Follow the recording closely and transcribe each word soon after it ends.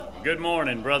Good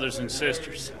morning, brothers and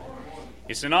sisters.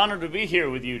 It's an honor to be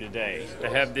here with you today, to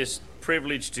have this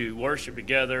privilege to worship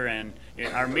together. And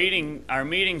our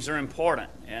meetings are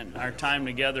important, and our time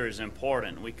together is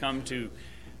important. We come to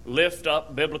lift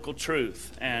up biblical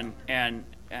truth and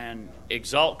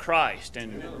exalt Christ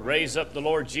and raise up the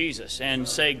Lord Jesus and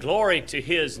say glory to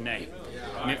His name.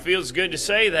 And it feels good to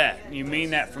say that. You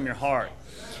mean that from your heart.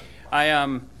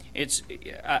 I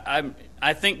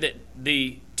think that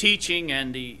the teaching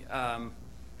and the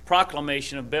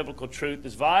proclamation of biblical truth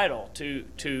is vital to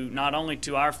not only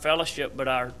to our fellowship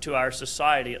but to our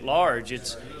society at large.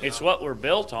 It's what we're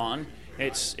built on.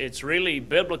 It's really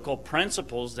biblical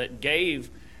principles that gave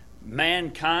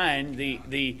mankind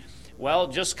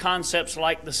just concepts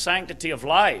like the sanctity of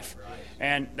life.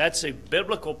 And that's a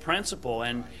biblical principle,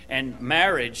 and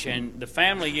marriage and the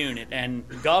family unit and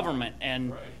government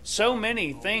and so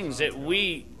many things that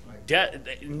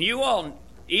you all,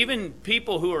 even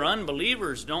people who are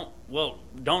unbelievers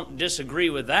don't disagree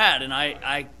with that. And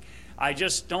I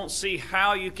just don't see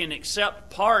how you can accept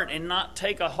part and not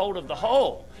take a hold of the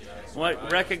whole.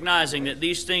 Recognizing that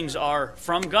these things are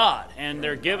from God and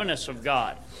they're given us of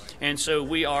God. And so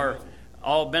we are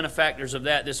all benefactors of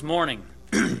that this morning.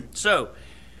 So,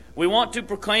 we want to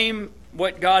proclaim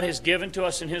what God has given to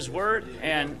us in His Word,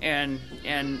 and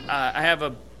I have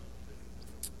a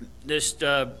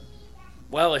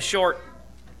short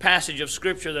passage of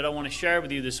Scripture that I want to share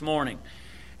with you this morning.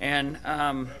 And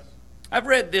I've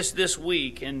read this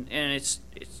week, and it's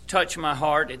touched my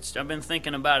heart. I've been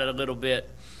thinking about it a little bit,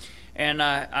 and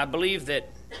I believe that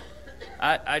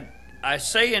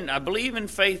I believe in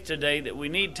faith today that we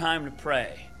need time to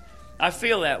pray. I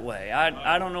feel that way.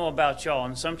 I don't know about y'all,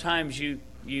 and sometimes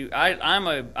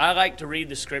I like to read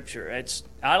the Scripture.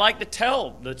 I like to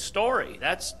tell the story.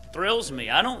 That thrills me.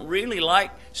 I don't really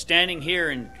like standing here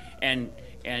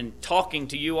and talking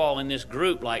to you all in this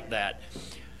group like that.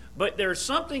 But there's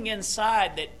something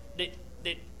inside that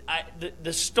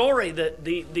the story,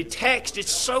 the text,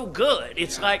 it's so good.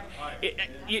 It's like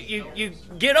you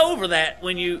get over that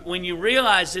when you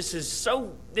realize this is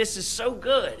so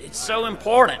good. It's so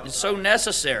important. It's so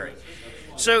necessary.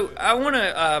 So I want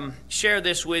to share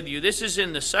this with you. This is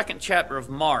in the 2nd chapter of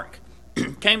Mark.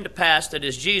 It came to pass that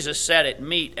as Jesus sat at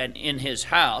meat in his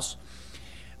house,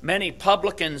 many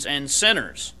publicans and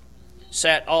sinners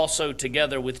sat also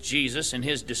together with Jesus and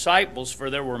his disciples, for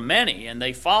there were many, and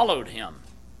they followed him.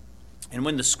 And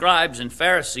when the scribes and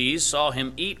Pharisees saw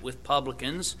him eat with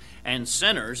publicans and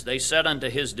sinners, they said unto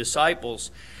his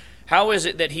disciples, How is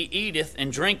it that he eateth and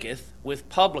drinketh with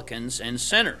publicans and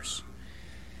sinners?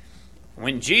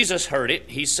 When Jesus heard it,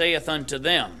 he saith unto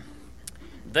them,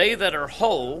 They that are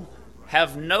whole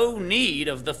have no need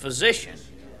of the physician,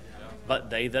 but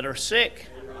they that are sick.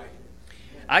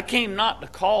 I came not to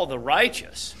call the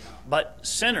righteous, but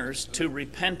sinners to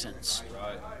repentance.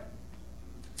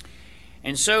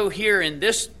 And so here in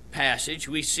this passage,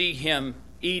 we see him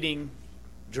eating,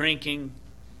 drinking,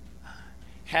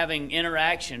 having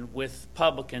interaction with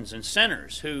publicans and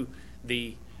sinners who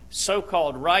the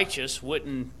so-called righteous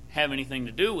wouldn't have anything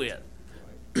to do with.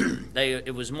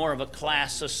 It was more of a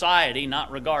class society,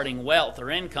 not regarding wealth or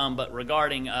income, but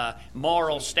regarding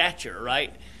moral stature,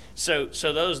 right? So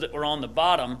those that were on the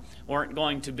bottom weren't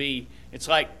going to be, it's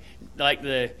like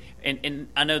and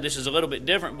I know this is a little bit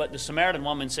different, but the Samaritan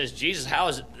woman says, Jesus, how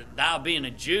is it that thou, being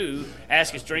a Jew,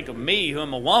 askest drink of me, who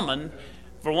am a woman,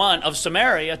 for one, of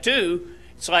Samaria, two?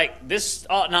 It's like, this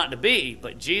ought not to be,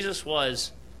 but Jesus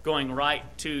was going right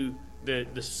to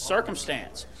the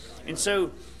circumstance. And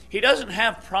so he doesn't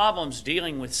have problems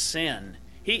dealing with sin.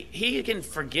 He can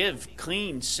forgive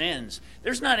clean sins.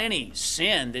 There's not any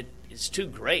sin that is too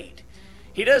great.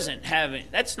 He doesn't have it.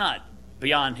 That's not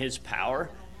beyond his power.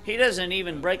 He doesn't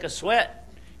even break a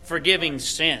sweat forgiving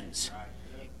sins.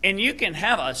 And you can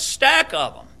have a stack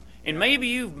of them, and maybe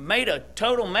you've made a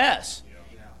total mess.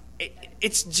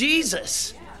 It's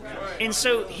Jesus. And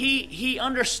so he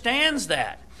understands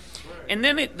that. And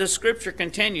then the Scripture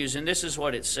continues, and this is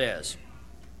what it says.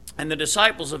 And the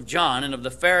disciples of John and of the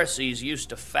Pharisees used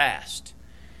to fast.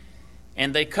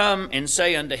 And they come and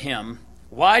say unto him,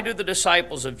 Why do the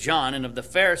disciples of John and of the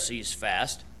Pharisees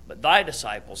fast, but thy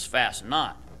disciples fast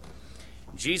not?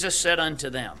 Jesus said unto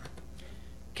them,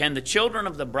 Can the children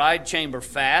of the bride chamber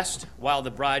fast while the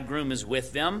bridegroom is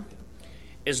with them?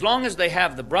 As long as they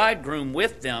have the bridegroom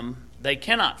with them, they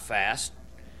cannot fast.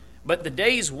 But the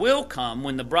days will come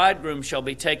when the bridegroom shall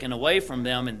be taken away from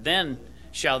them, and then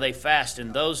shall they fast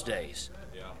in those days.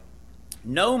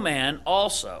 No man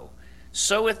also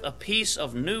seweth a piece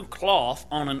of new cloth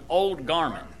on an old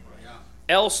garment.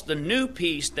 Else the new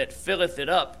piece that filleth it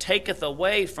up taketh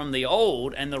away from the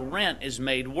old, and the rent is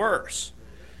made worse.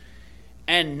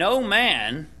 And no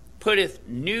man putteth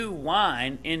new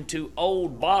wine into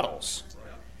old bottles,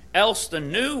 else the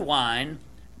new wine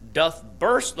doth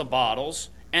burst the bottles,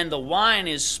 and the wine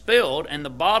is spilled, and the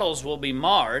bottles will be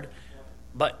marred.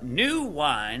 But new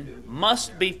wine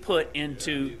must be put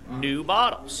into new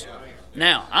bottles.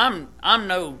 Now, I'm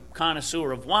no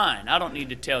connoisseur of wine. I don't need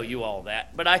to tell you all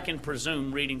that. But I can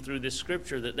presume, reading through this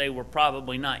scripture, that they were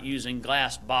probably not using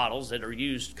glass bottles that are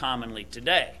used commonly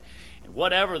today. And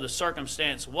whatever the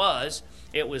circumstance was,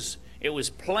 it was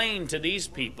plain to these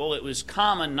people. It was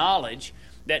common knowledge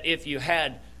that if you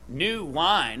had new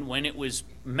wine when it was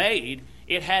made,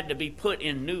 it had to be put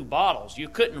in new bottles. You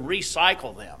couldn't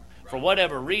recycle them. For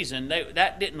whatever reason,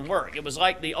 that didn't work. It was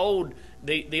like the old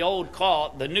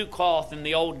cloth, the new cloth in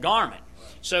the old garment.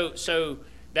 So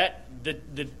that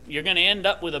you're going to end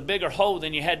up with a bigger hole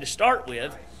than you had to start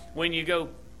with when you go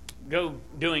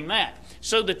doing that.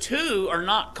 So the two are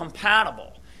not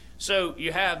compatible. So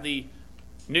you have the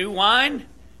new wine,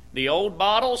 the old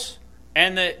bottles,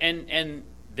 and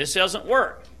this doesn't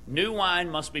work. New wine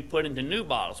must be put into new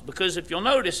bottles, because if you'll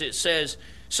notice, it says,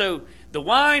 so the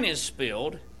wine is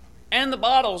spilled and the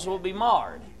bottles will be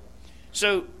marred.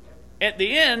 So at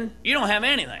the end, you don't have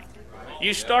anything.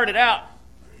 You started out,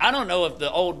 I don't know if the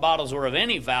old bottles were of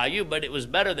any value, but it was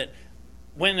better that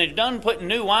when they're done putting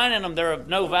new wine in them, they're of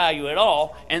no value at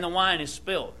all, and the wine is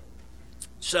spilled.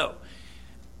 So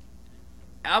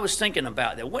I was thinking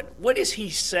about that. What is he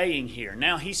saying here?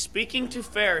 Now, he's speaking to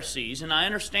Pharisees, and I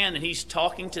understand that he's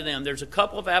talking to them. There's a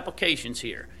couple of applications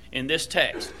here in this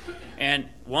text. And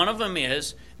one of them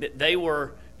is that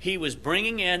he was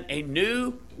bringing in a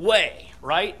new way,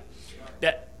 right?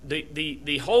 That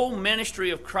the whole ministry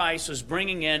of Christ was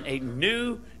bringing in a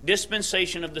new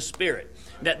dispensation of the Spirit.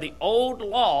 That the old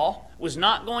law was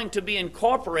not going to be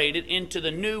incorporated into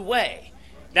the new way.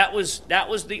 That was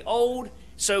the old.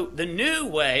 So the new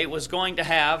way was going to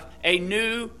have a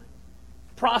new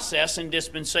process and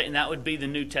dispensation. That would be the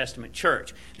New Testament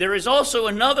church. There is also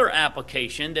another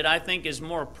application that I think is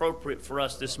more appropriate for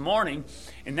us this morning,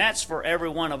 and that's for every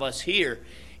one of us here,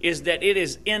 is that it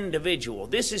is individual.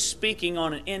 This is speaking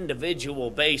on an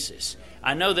individual basis.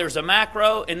 I know there's a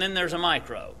macro and then there's a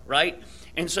micro, right?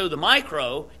 And so the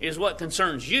micro is what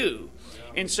concerns you.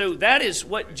 And so that is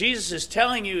what Jesus is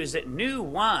telling you, is that new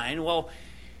wine, well,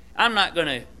 I'm not going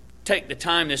to take the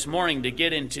time this morning to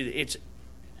get into it's.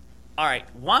 All right,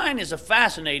 wine is a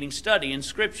fascinating study in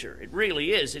Scripture. It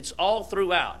really is. It's all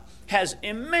throughout. Has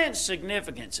immense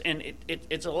significance, and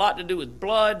it's a lot to do with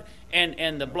blood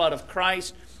and the blood of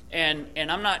Christ. And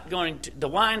I'm not going to, the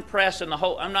wine press and the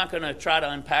whole, I'm not going to try to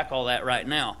unpack all that right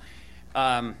now.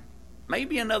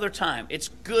 Maybe another time. It's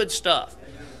good stuff.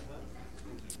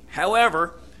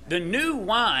 However, the new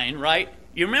wine, right?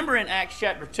 You remember in Acts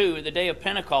chapter 2, at the day of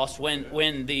Pentecost,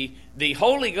 when the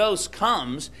Holy Ghost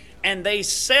comes, and they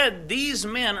said, these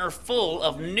men are full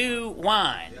of new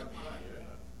wine.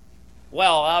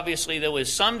 Well, obviously there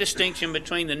was some distinction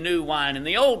between the new wine and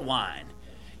the old wine.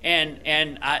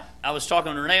 And I was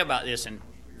talking to Renee about this, and,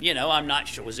 I'm not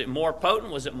sure. Was it more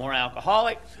potent? Was it more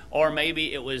alcoholic? Or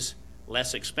maybe it was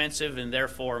less expensive, and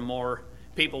therefore more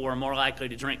people were more likely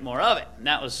to drink more of it.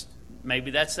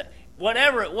 And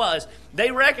whatever it was, they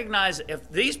recognized if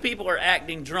these people are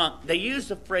acting drunk, they used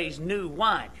the phrase new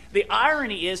wine. The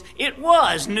irony is, it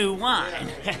was new wine.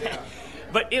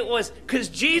 But it was, because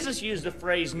Jesus used the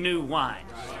phrase new wine.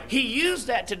 He used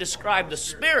that to describe the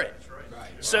Spirit.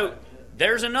 So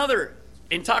there's another,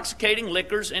 intoxicating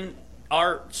liquors and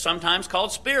are sometimes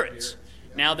called spirits.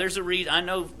 Now there's a reason, I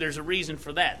know there's a reason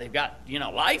for that. They've got,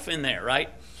 life in there, right?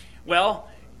 Well,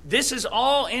 this is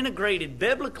all integrated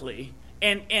biblically.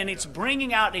 And it's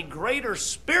bringing out a greater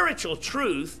spiritual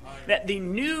truth that the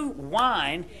new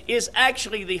wine is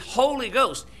actually the Holy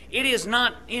Ghost. It is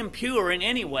not impure in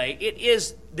any way. It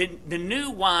is the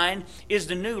new wine is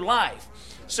the new life.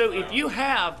 So if you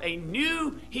have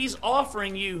he's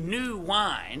offering you new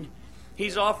wine.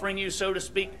 He's offering you, so to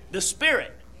speak, the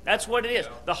Spirit. That's what it is,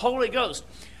 the Holy Ghost.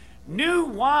 New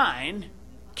wine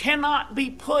cannot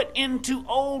be put into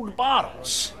old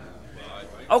bottles.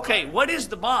 Okay, what is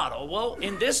the bottle? Well,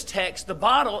 in this text, the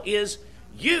bottle is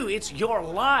you. It's your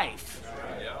life.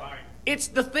 It's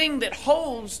the thing that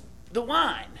holds the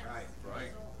wine.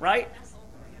 Right?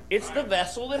 It's the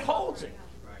vessel that holds it.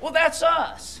 Well, that's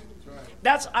us.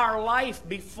 That's our life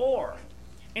before.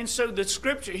 And so the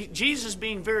Scripture, Jesus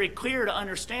being very clear to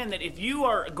understand that if you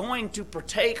are going to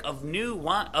partake of new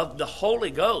wine, of the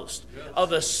Holy Ghost, of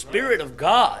the Spirit of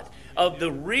God, of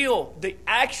the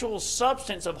actual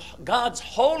substance of God's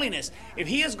holiness, if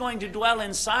He is going to dwell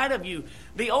inside of you,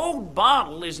 the old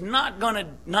bottle is not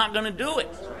gonna do it.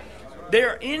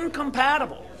 They're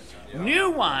incompatible.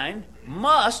 New wine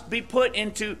must be put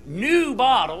into new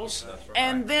bottles,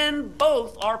 and then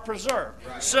both are preserved.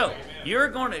 So you're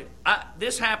going to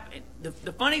this happen.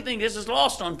 The funny thing, this is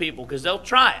lost on people because they'll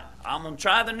try it. I'm going to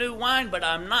try the new wine, but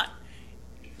I'm not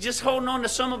just holding on to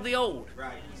some of the old,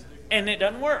 and it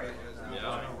doesn't work.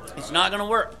 It's not going to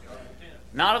work.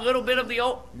 Not a little bit of the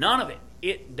old, none of it.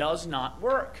 It does not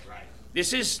work.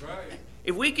 This is,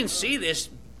 if we can see this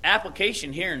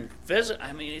application here in physics,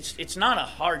 I mean, it's not a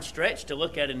hard stretch to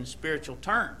look at it in spiritual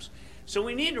terms. So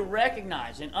we need to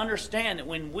recognize and understand that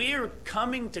when we're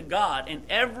coming to God, and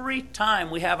every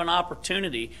time we have an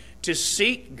opportunity to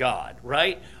seek God,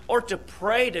 right, or to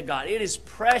pray to God, it is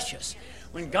precious.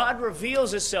 When God reveals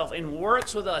Himself and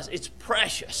works with us, it's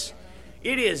precious.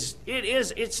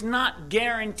 It's not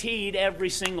guaranteed every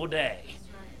single day.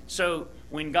 So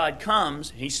when God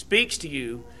comes, He speaks to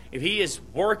you. If He is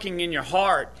working in your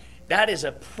heart, that is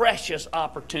a precious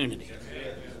opportunity.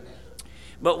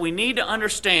 But we need to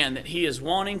understand that He is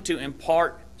wanting to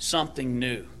impart something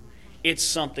new. It's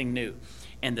something new.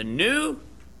 And the new,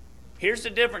 here's the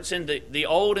difference in the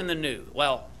old and the new.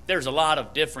 Well, there's a lot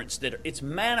of difference it's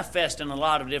manifest in a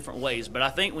lot of different ways. But I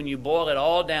think when you boil it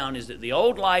all down is that the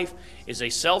old life is a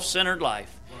self-centered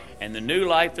life, and the new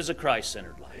life is a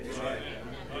Christ-centered life.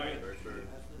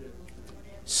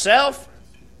 Self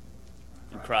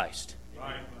and Christ.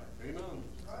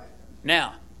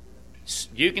 Now,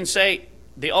 you can say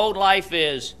the old life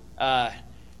is, it's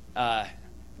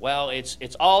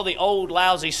all the old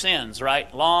lousy sins,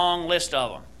 right? Long list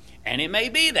of them. And it may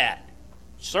be that,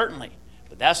 certainly.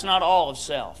 But that's not all of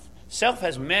self. Self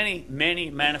has many, many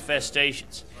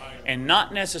manifestations. And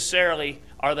not necessarily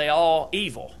are they all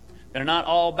evil. They're not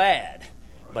all bad.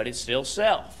 But it's still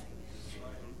self.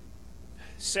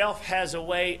 Self has a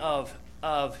way of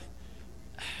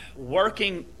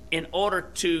working in order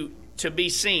to be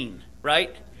seen,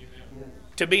 right?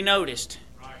 To be noticed,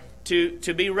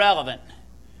 to be relevant,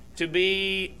 to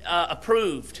be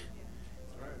approved,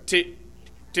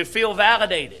 to feel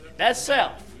validated. That's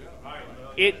self.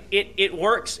 It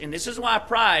works, and this is why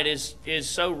pride is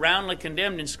so roundly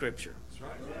condemned in Scripture.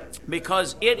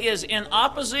 Because it is in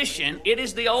opposition, it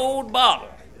is the old bottle.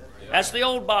 That's the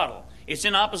old bottle. It's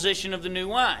in opposition of the new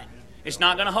wine. It's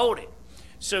not going to hold it.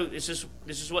 So this is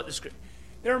what the Scripture.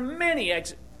 There are many.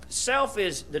 Self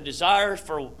is the desire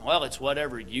for, well, it's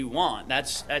whatever you want.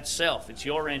 That's self. It's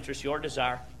your interest, your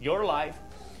desire, your life.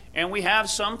 And we have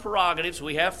some prerogatives.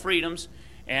 We have freedoms,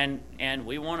 and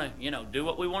we want to, do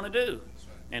what we want to do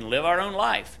and live our own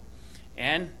life.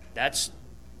 And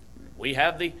we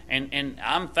have and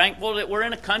I'm thankful that we're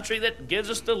in a country that gives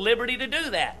us the liberty to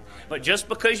do that. But just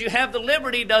because you have the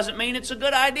liberty doesn't mean it's a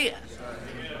good idea.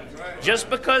 Just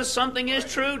because something is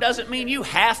true doesn't mean you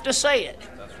have to say it.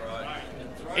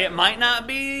 It might not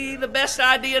be the best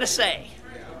idea to say.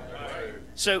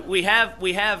 So we have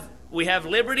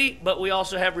liberty, but we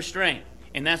also have restraint,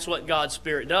 and that's what God's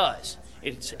Spirit does.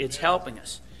 It's helping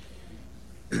us.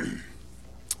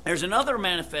 There's another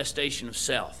manifestation of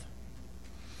self,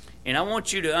 and I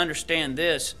want you to understand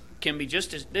this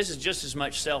is just as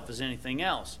much self as anything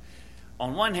else.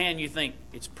 On one hand, you think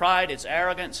it's pride, it's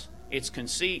arrogance, it's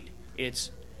conceit, it's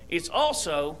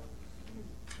also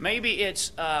maybe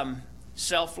it's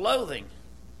self-loathing.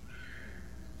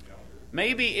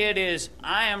 Maybe it is,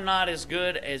 I am not as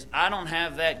good as, I don't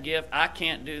have that gift, I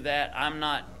can't do that, I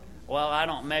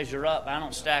don't measure up, I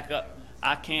don't stack up,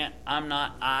 I can't, I'm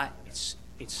not I.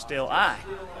 It's still I.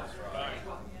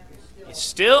 It's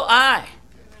still I.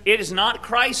 It is not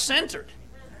Christ-centered.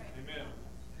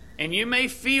 And you may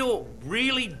feel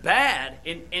really bad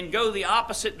and go the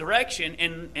opposite direction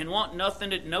and want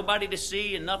nobody to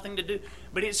see and nothing to do,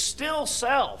 but it's still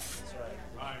self.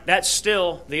 That's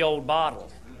still the old bottle.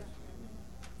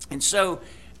 And so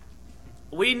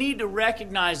we need to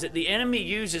recognize that the enemy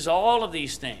uses all of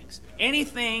these things.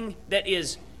 Anything that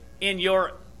is in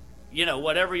your,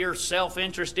 whatever your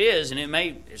self-interest is, and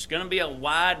it's going to be a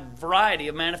wide variety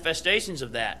of manifestations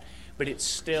of that, but it's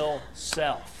still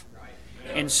self.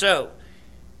 And so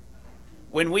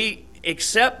when we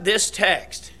accept this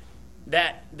text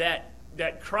that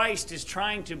Christ is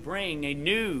trying to bring a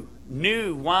new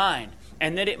wine,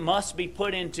 and that it must be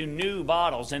put into new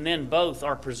bottles, and then both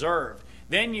are preserved.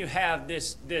 Then you have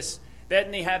this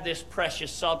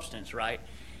precious substance, right?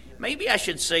 Maybe I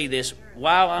should say this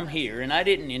while I'm here, and I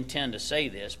didn't intend to say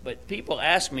this, but people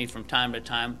ask me from time to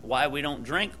time why we don't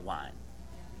drink wine.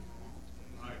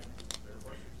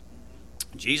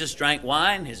 Jesus drank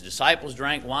wine. His disciples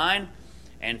drank wine.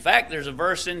 In fact, there's a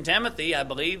verse in Timothy, I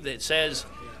believe, that says,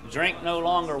 drink no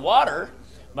longer water,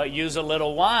 but use a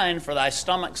little wine for thy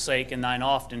stomach's sake and thine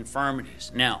oft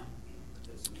infirmities. Now,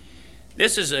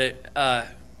 this is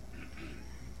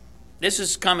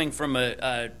coming from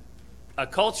a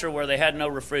culture where they had no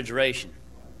refrigeration,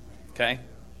 okay?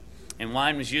 And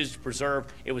wine was used to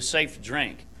preserve, it was safe to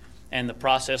drink. And the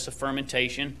process of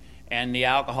fermentation and the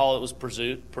alcohol that was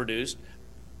produced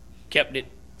kept it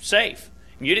safe.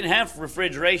 And you didn't have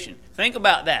refrigeration. Think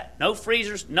about that. No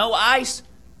freezers, no ice.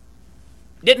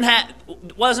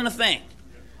 Wasn't a thing.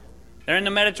 They're in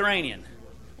the Mediterranean.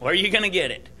 Where are you going to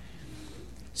get it?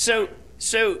 So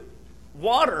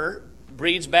water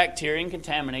breeds bacteria and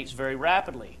contaminates very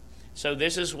rapidly. So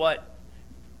this is what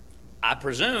I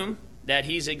presume that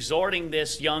he's exhorting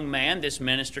this young man, this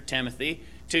minister Timothy,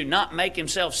 to not make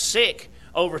himself sick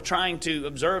over trying to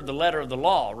observe the letter of the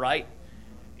law, right?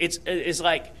 It's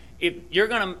like, if you're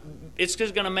it's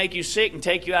just going to make you sick and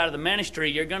take you out of the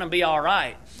ministry, you're going to be all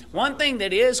right. One thing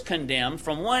that is condemned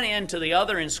from one end to the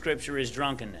other in Scripture is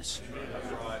drunkenness.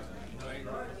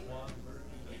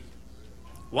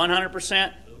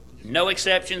 100%, no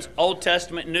exceptions, Old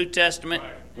Testament, New Testament,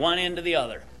 one end to the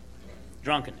other.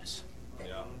 Drunkenness.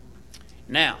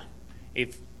 Now,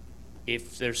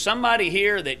 if there's somebody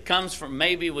here that comes from,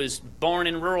 maybe was born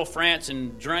in rural France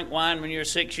and drank wine when you were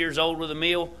 6 years old with a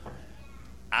meal,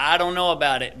 I don't know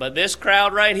about it, but this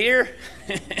crowd right here,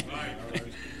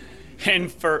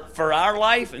 and for our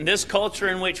life and this culture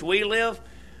in which we live,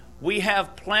 we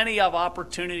have plenty of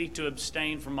opportunity to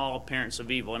abstain from all appearance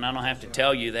of evil. And I don't have to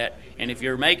tell you that. And if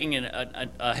you're making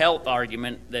a health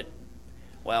argument that,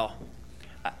 well,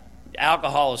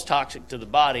 alcohol is toxic to the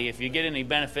body, if you get any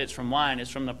benefits from wine, it's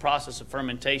from the process of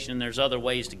fermentation, and there's other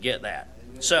ways to get that.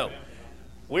 So,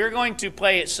 we're going to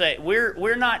play it safe.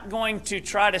 We're not going to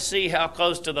try to see how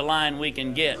close to the line we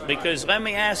can get, because let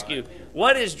me ask you,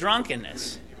 what is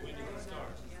drunkenness?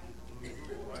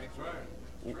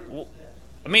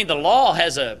 I mean, the law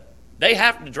they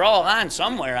have to draw a line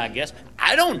somewhere, I guess.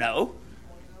 I don't know,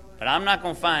 but I'm not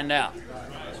going to find out.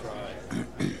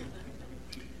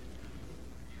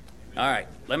 All right,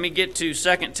 let me get to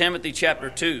 2 Timothy chapter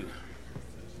 2.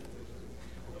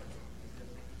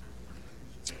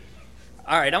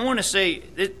 All right, I want to say,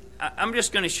 I'm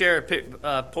just going to share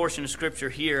a portion of Scripture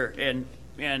here, and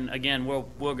again,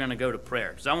 we're going to go to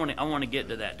prayer, because I want to get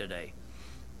to that today.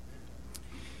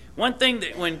 One thing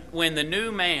that when the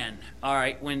new man, all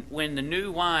right, when the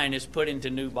new wine is put into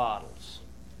new bottles,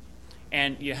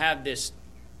 and you have this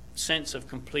sense of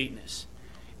completeness,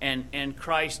 and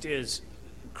Christ is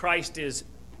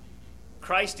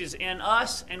in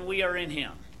us, and we are in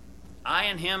Him. I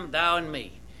in Him, thou in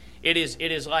me. It is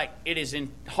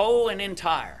in whole and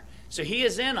entire. So He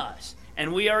is in us,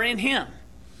 and we are in Him.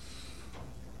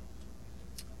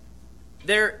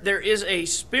 There is a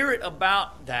spirit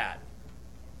about that.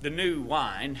 The new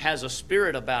wine has a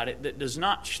spirit about it that does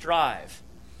not strive.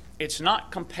 It's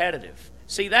not competitive.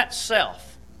 See, that's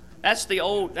self.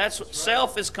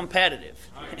 Self is competitive.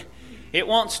 It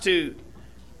wants to.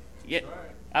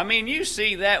 I mean, you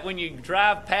see that when you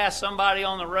drive past somebody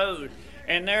on the road,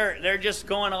 and they're just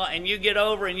going on, and you get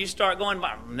over and you start going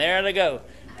by. There they go,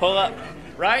 pull up,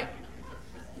 right?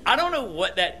 I don't know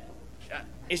what that.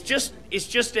 It's just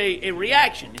a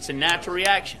reaction. It's a natural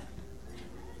reaction.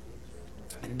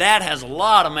 And that has a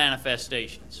lot of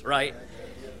manifestations, right?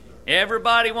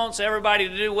 Everybody wants everybody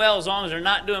to do well as long as they're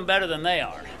not doing better than they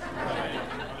are.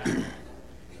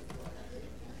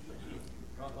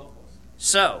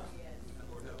 So,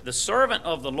 the servant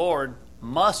of the Lord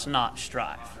must not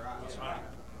strive.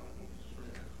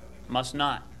 Must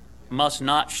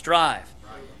not strive.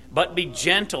 But be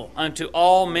gentle unto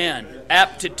all men,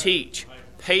 apt to teach,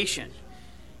 patient,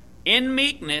 in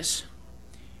meekness,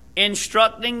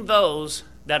 instructing those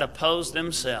that oppose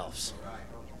themselves.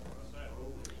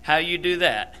 How you do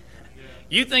that?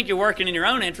 You think you're working in your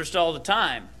own interest all the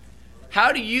time.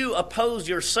 How do you oppose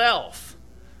yourself?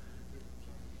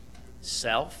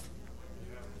 Self.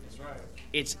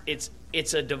 It's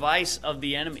a device of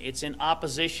the enemy. It's in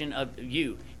opposition of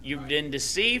you. You've been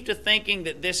deceived to thinking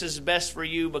that this is best for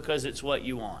you because it's what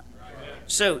you want.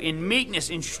 So, in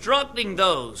meekness, instructing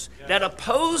those that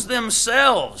oppose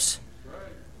themselves,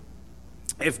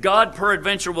 if God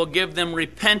peradventure will give them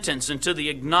repentance unto the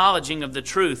acknowledging of the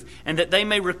truth, and that they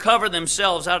may recover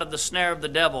themselves out of the snare of the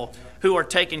devil, who are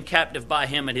taken captive by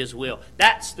him at his will.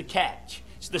 That's the catch.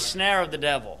 It's the snare of the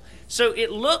devil. So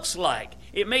it looks like,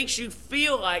 it makes you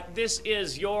feel like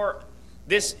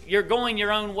you're going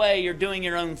your own way, you're doing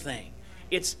your own thing.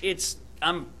 Because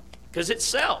it's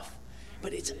self.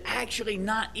 but it's actually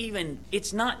not even,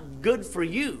 it's not good for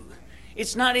you.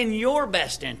 It's not in your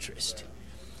best interest.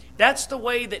 That's the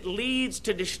way that leads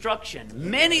to destruction.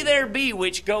 Many there be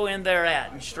which go in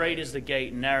thereat, and straight is the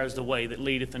gate, and narrow is the way that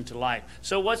leadeth unto life.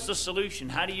 So what's the solution?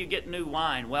 How do you get new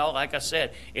wine? Well, like I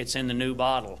said, it's in the new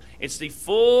bottle. It's the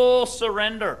full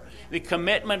surrender, the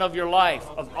commitment of your life,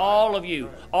 of all of you,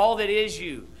 all that is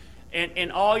you,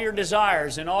 and all your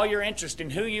desires and all your interest in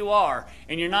who you are,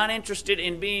 and you're not interested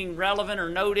in being relevant or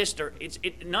noticed, or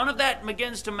none of that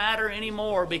begins to matter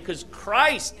anymore, because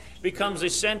Christ becomes the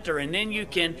center, and then you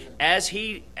can, as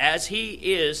he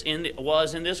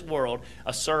was in this world,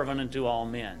 a servant unto all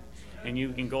men. And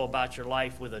you can go about your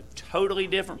life with a totally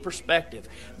different perspective,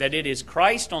 that it is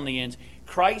Christ on the end.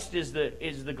 Christ is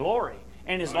the glory,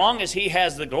 and as long as he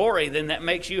has the glory, then that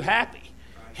makes you happy,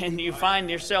 and you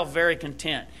find yourself very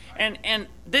content. And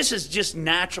this is just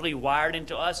naturally wired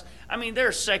into us. I mean, there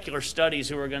are secular studies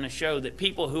who are going to show that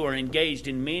people who are engaged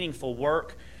in meaningful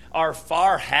work are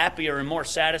far happier and more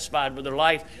satisfied with their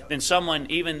life than someone,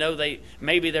 even though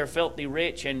they're filthy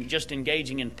rich and just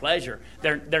engaging in pleasure.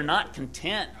 They're not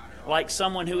content like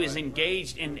someone who is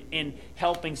engaged in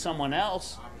helping someone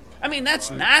else. I mean,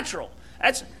 that's natural.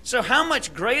 So how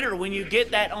much greater when you get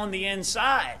that on the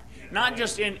inside? Not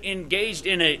just engaged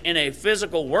in a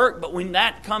physical work, but when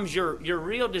that comes your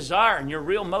real desire and your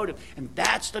real motive. And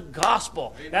that's the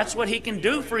gospel. That's what he can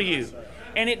do for you.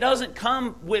 And it doesn't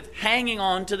come with hanging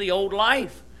on to the old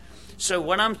life. So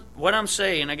what I'm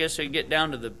saying, I guess I get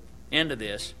down to the end of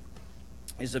this,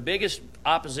 is the biggest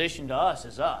opposition to us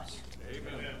is us.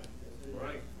 Amen.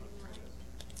 Right.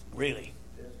 Really.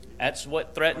 That's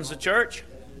what threatens the church.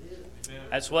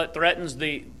 That's what threatens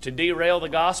to derail the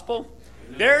gospel.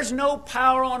 There's no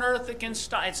power on earth that can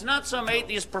stop. It's not some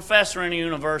atheist professor in a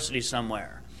university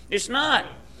somewhere. It's not.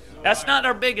 That's not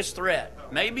our biggest threat.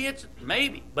 Maybe,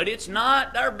 but it's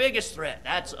not our biggest threat.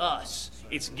 That's us.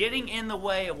 It's getting in the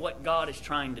way of what God is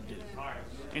trying to do.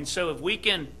 And so if we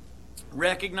can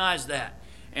recognize that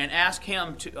and ask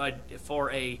him to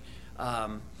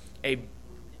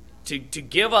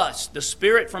give us the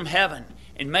Spirit from heaven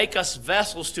and make us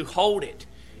vessels to hold it,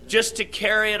 just to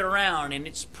carry it around, and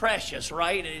it's precious,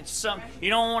 right? It's you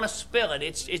don't want to spill it.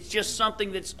 It's just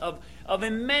something that's of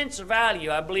immense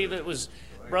value. I believe it was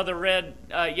Brother read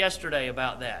yesterday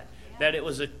about that it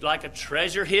was like a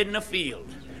treasure hidden a field,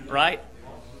 right?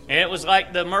 And it was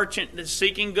like the merchant that's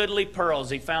seeking goodly pearls.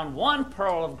 He found one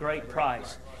pearl of great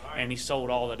price, and he sold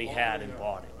all that he had and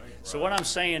bought it. So what I'm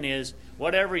saying is,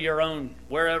 wherever your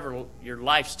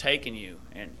life's taking you,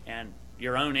 and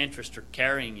your own interests are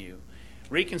carrying you,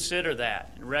 reconsider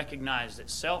that and recognize that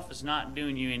self is not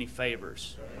doing you any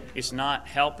favors. It's not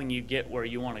helping you get where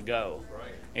you want to go.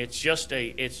 It's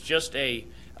a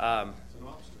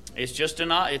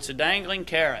dangling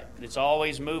carrot. It's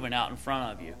always moving out in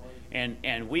front of you.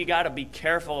 And we got to be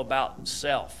careful about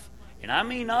self. And I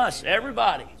mean us,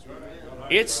 everybody.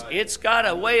 It's got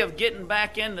a way of getting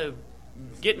back into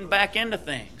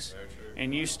things.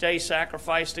 And you stay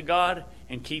sacrificed to God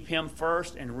and keep him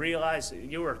first and realize that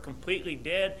you are completely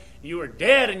dead. You are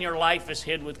dead and your life is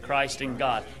hid with Christ in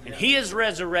God. And he is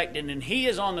resurrected and he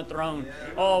is on the throne.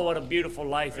 Oh, what a beautiful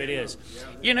life it is.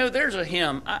 You know, there's a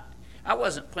hymn. I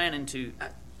wasn't planning to.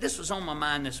 This was on my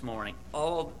mind this morning.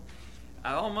 Oh,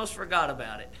 I almost forgot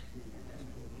about it.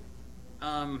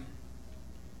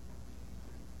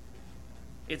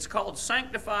 It's called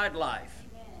Sanctified Life.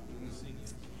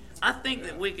 I think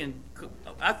that we can.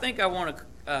 I want to.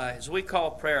 As we call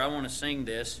prayer, I want to sing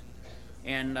this,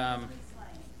 and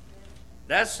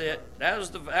that's it. That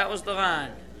was the line.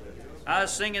 I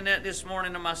was singing that this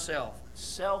morning to myself.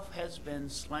 Self has been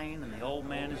slain, and the old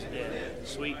man is dead.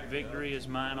 Sweet victory is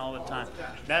mine all the time.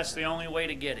 That's the only way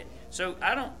to get it. So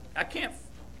I can't.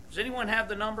 Does anyone have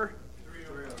the number?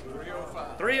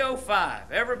 305.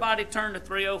 305. Everybody turn to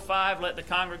 305. Let the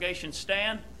congregation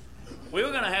stand. We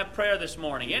were going to have prayer this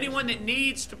morning. Anyone that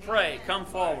needs to pray, come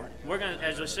forward. We're going to,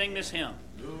 as we sing this hymn.